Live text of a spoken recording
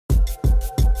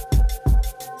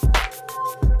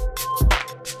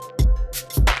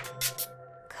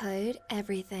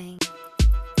everything.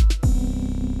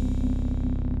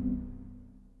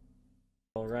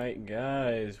 Alright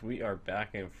guys, we are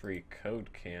back in free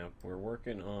code camp. We're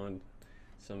working on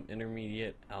some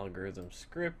intermediate algorithm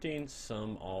scripting,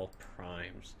 some all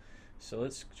primes. So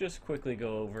let's just quickly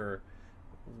go over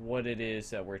what it is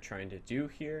that we're trying to do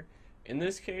here. In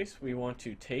this case, we want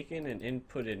to take in an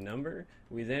inputted number.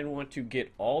 We then want to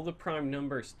get all the prime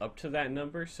numbers up to that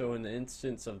number. So in the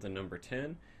instance of the number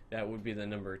 10, that would be the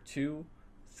number 2,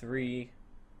 3,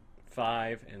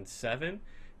 5, and 7.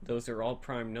 Those are all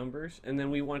prime numbers, and then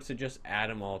we want to just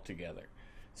add them all together.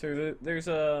 So there's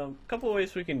a couple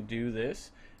ways we can do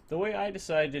this. The way I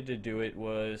decided to do it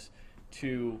was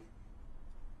to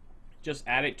just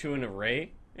add it to an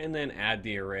array and then add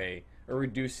the array, or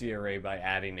reduce the array by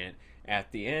adding it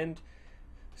at the end.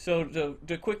 So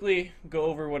to quickly go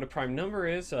over what a prime number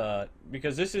is,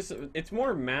 because it's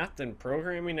more math than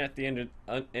programming at the end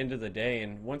of the day,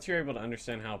 and once you're able to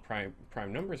understand how prime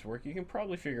numbers work, you can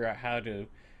probably figure out how to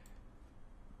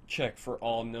check for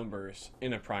all numbers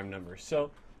in a prime number. So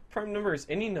prime number is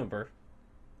any number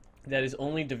that is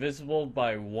only divisible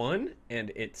by 1 and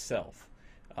itself.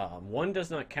 1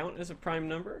 does not count as a prime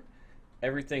number.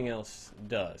 Everything else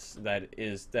does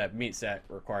that meets that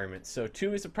requirement. So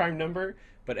 2 is a prime number,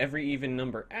 but every even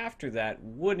number after that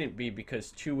wouldn't be,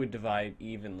 because 2 would divide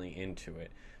evenly into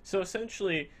it. So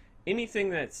essentially anything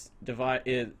that's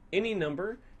any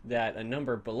number that a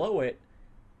number below it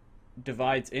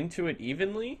divides into it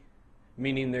evenly,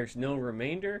 meaning there's no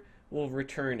remainder, will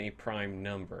return a prime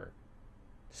number.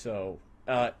 So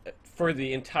for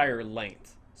the entire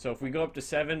length. So if we go up to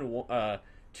 7,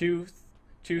 2,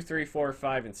 3, 4,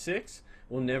 5, and 6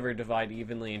 will never divide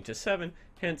evenly into 7,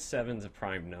 hence 7's a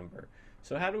prime number.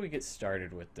 So how do we get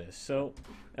started with this? So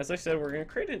as I said, we're going to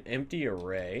create an empty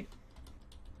array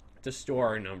to store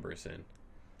our numbers in.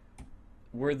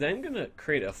 We're then going to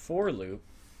create a for loop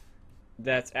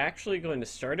that's actually going to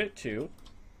start at 2,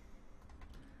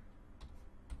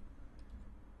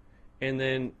 and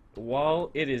then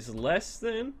while it is less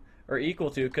than or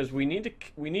equal to, because we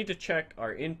need to check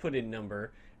our inputted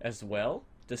number as well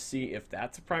to see if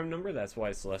that's a prime number. That's why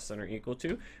it's less than or equal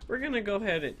to. We're going to go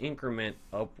ahead and increment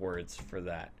upwards for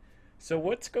that. So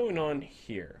what's going on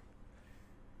here?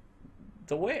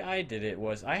 The way I did it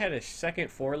was I had a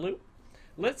second for loop.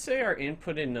 Let's say our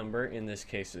inputted number in this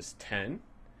case is 10.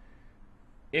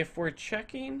 If we're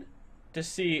checking to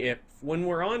see if, when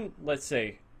we're on, let's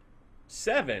say,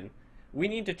 7, we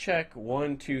need to check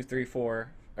 1, 2, 3,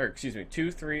 4, or excuse me,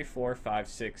 2, 3, 4, 5,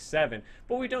 6, 7,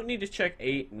 but we don't need to check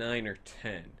 8, 9, or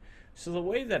 10. So the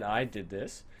way that I did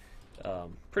this,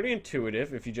 pretty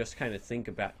intuitive if you just kind of think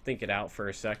it out for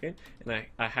a second, and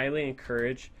I highly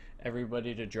encourage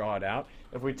everybody to draw it out.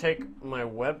 If we take my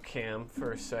webcam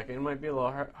for a second, it might be a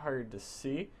little hard to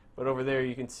see, but over there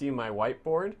you can see my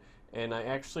whiteboard. And I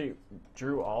actually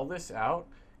drew all this out,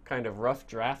 kind of rough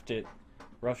drafted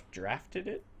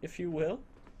it, if you will.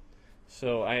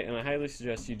 So I highly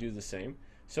suggest you do the same.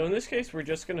 So in this case, we're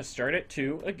just going to start at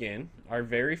 2 again, our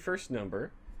very first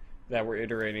number that we're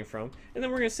iterating from, and then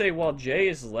we're going to say, well, j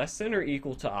is less than or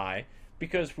equal to I,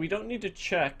 because we don't need to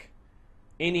check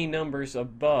any numbers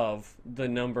above the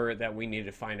number that we need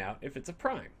to find out if it's a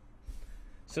prime.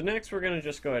 So next, we're going to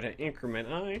just go ahead and increment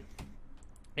I.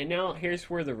 And now here's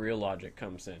where the real logic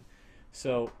comes in.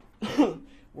 So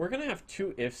we're going to have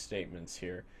 2 if statements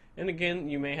here. And again,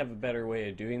 you may have a better way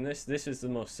of doing this. This is the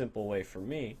most simple way for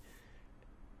me.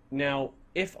 Now,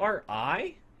 if our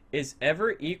I is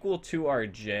ever equal to our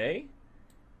j,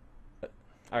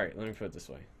 alright, let me put it this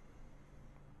way.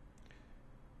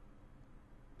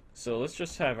 So let's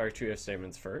just have our 2 if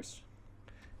statements first.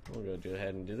 We'll go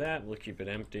ahead and do that. We'll keep it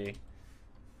empty.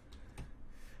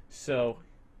 So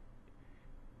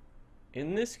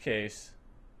in this case,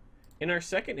 in our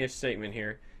second if statement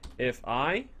here, if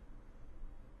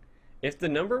the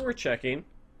number we're checking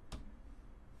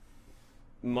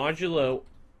modulo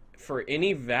for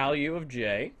any value of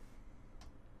j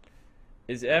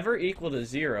is ever equal to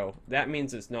 0, that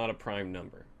means it's not a prime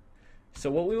number. So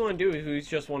what we want to do is we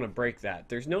just want to break that.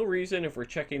 There's no reason, if we're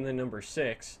checking the number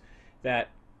 6, that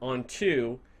on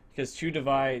 2, because 2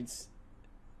 divides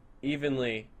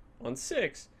evenly on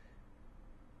 6,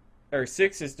 or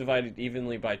 6 is divided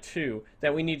evenly by 2,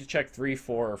 that we need to check 3,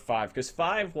 4, or 5, because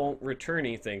 5 won't return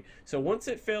anything. So once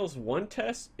it fails one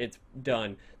test, it's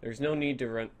done. There's no need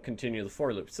to continue the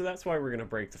for loop. So that's why we're going to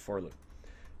break the for loop.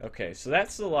 Okay, so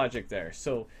that's the logic there.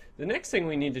 So the next thing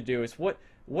we need to do is what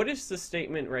is the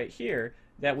statement right here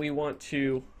that we want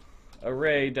to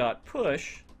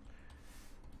array.push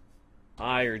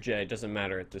I or j, it doesn't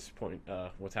matter at this point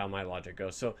with how my logic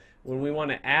goes. So when we want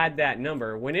to add that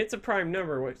number, when it's a prime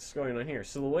number, what's going on here?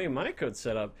 So the way my code's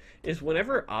set up is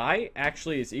whenever I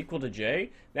actually is equal to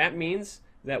j, that means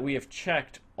that we have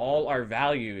checked all our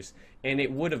values, and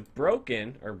it would have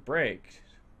broken or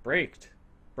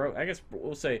I guess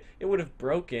we'll say it would have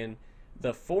broken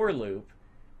the for loop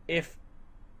if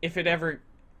it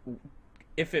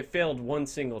failed one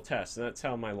single test. And that's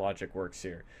how my logic works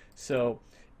here. So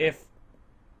if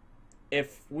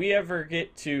we ever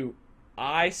get to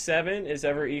I7 is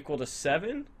ever equal to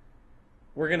 7,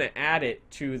 we're going to add it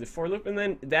to the for loop, and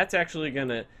then that's actually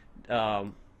going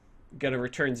to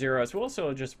return 0 as well, so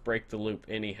it'll just break the loop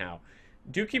anyhow.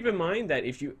 Do keep in mind that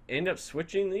if you end up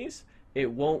switching these, it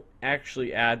won't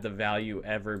actually add the value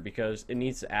ever, because it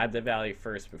needs to add the value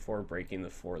first before breaking the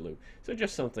for loop. So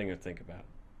just something to think about.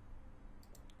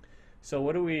 So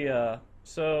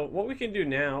what we can do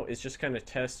now is just kind of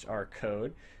test our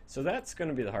code. So that's going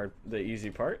to be the easy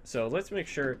part. So let's make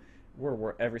sure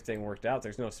everything worked out.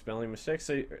 There's no spelling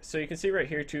mistakes. So you can see right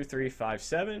here 2, 3, 5,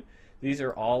 7. These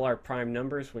are all our prime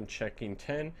numbers when checking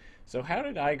 10. So how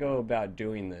did I go about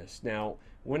doing this? Now,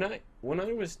 when I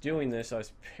was doing this, I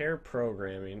was pair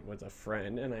programming with a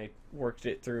friend, and I worked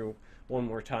it through one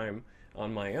more time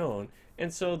on my own.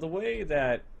 And so the way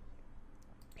that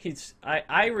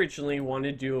I originally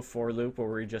wanted to do a for loop where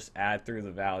we just add through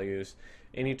the values,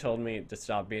 and he told me to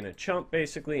stop being a chump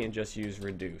basically and just use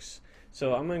reduce.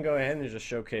 So I'm going to go ahead and just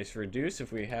showcase reduce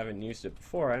if we haven't used it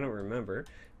before. I don't remember.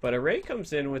 But array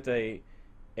comes in with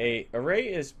array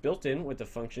is built in with a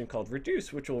function called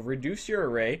reduce, which will reduce your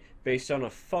array based on a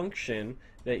function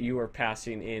that you are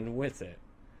passing in with it.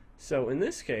 So in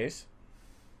this case,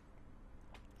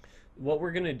 what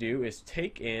we're going to do is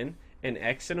take in an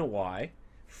x and a y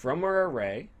from our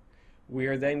array. We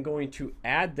are then going to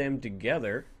add them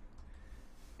together,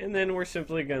 and then we're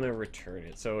simply going to return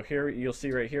it. So here you'll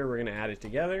see right here we're going to add it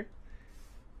together.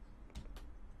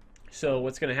 So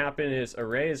what's going to happen is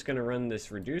array is going to run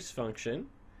this reduce function.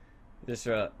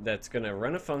 That's going to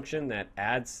run a function that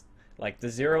adds like the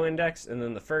 0 index, and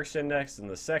then the first index, and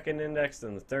the second index,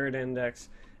 and the third index,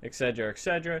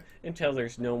 etc., until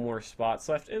there's no more spots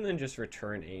left, and then just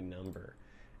return a number.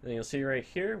 And then you'll see right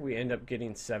here we end up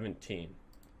getting 17.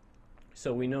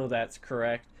 So we know that's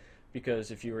correct,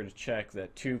 because if you were to check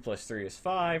that 2 plus 3 is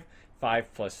 5,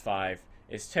 5 plus 5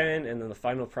 is 10, and then the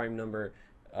final prime number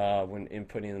when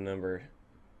inputting the number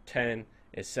 10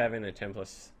 is 7, and 10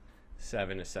 plus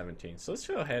 7 is 17. So let's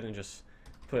go ahead and just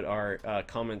put our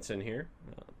comments in here.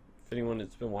 If anyone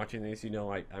that's been watching these, you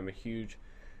know I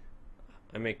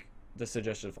make the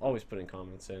suggestion of always putting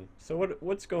comments in. So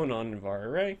what's going on in our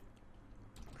array?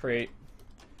 Create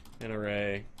an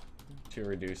array to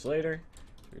reduce later,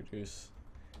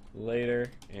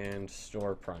 and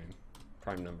store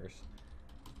prime numbers.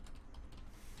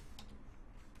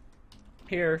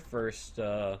 Here first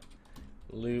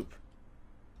loop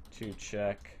to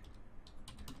check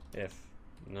if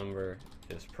number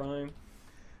is prime,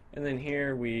 and then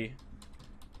here we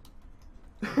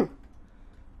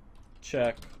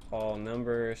check all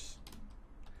numbers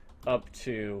up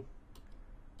to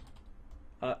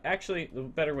actually the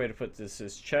better way to put this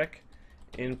is check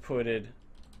inputted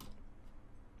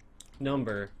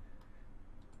number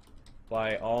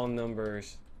by all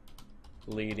numbers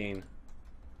leading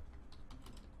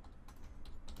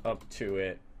up to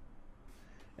it,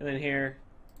 and then here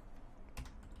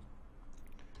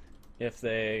if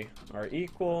they are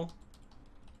equal,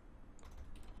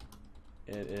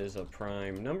 it is a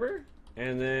prime number,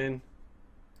 and then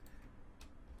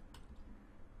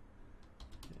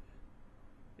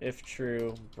if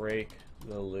true, break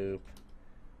the loop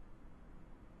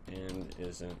and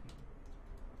isn't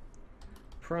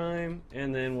prime.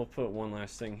 And then we'll put one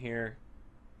last thing here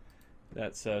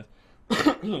that says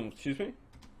excuse me,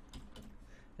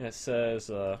 that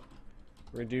says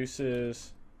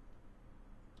reduces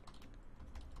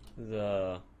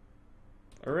the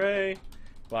array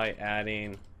by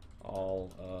adding all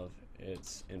of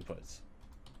its inputs.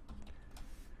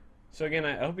 So again,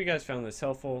 I hope you guys found this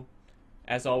helpful.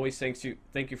 As always, thank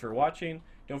you for watching.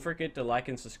 Don't forget to like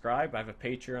and subscribe. I have a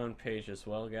Patreon page as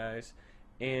well, guys.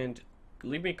 And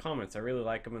leave me comments. I really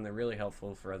like them, and they're really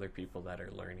helpful for other people that are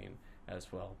learning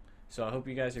as well. So I hope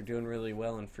you guys are doing really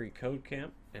well in Free Code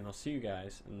Camp, and I'll see you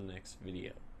guys in the next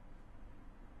video.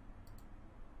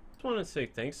 Just want to say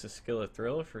thanks to Skillet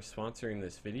Thriller for sponsoring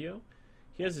this video.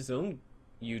 He has his own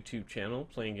YouTube channel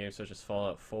playing games such as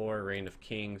Fallout 4, Reign of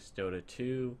Kings, Dota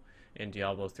 2, and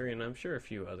Diablo 3, and I'm sure a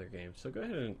few other games. So go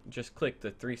ahead and just click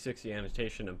the 360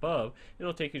 annotation above, and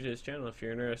it'll take you to his channel if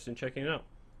you're interested in checking it out.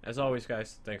 As always,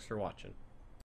 guys, thanks for watching.